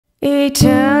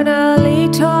Eternally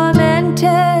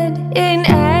tormented in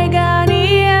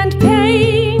agony and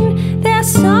pain, their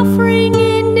suffering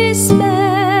in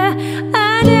despair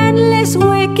and endless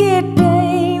wicked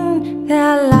pain.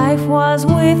 Their life was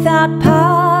without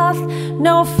path,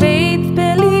 no faith,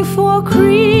 belief or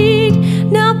creed,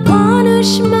 no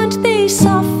punishment they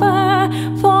suffer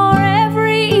for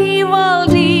every evil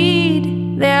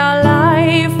deed. Their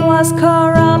life was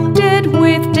corrupted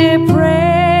with depravity.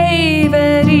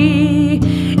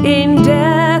 In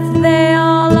death they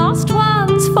are lost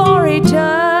ones for eternity.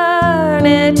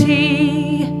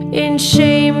 In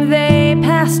shame they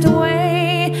passed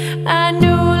away, and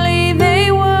newly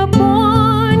they were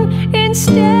born.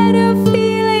 Instead of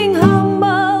feeling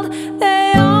humbled,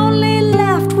 they only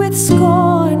laughed with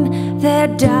scorn. Their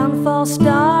downfall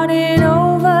started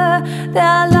over,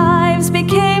 their lives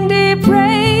became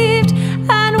depraved,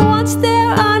 and once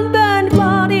their unburned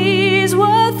bodies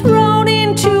were thrown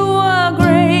into a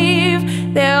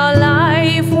grave, their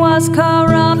life was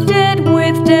corrupted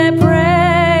with depravity.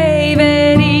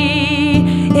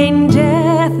 In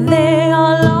death they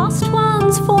are lost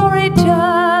ones for eternity.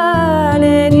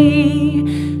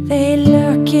 They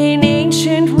lurk in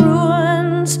ancient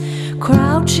ruins,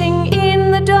 crouching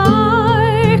in the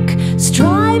dark,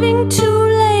 striving to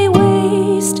lay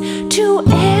waste to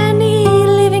any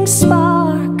living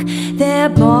spark. Their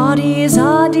bodies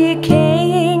are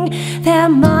decaying, their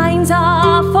minds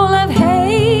are full of hate.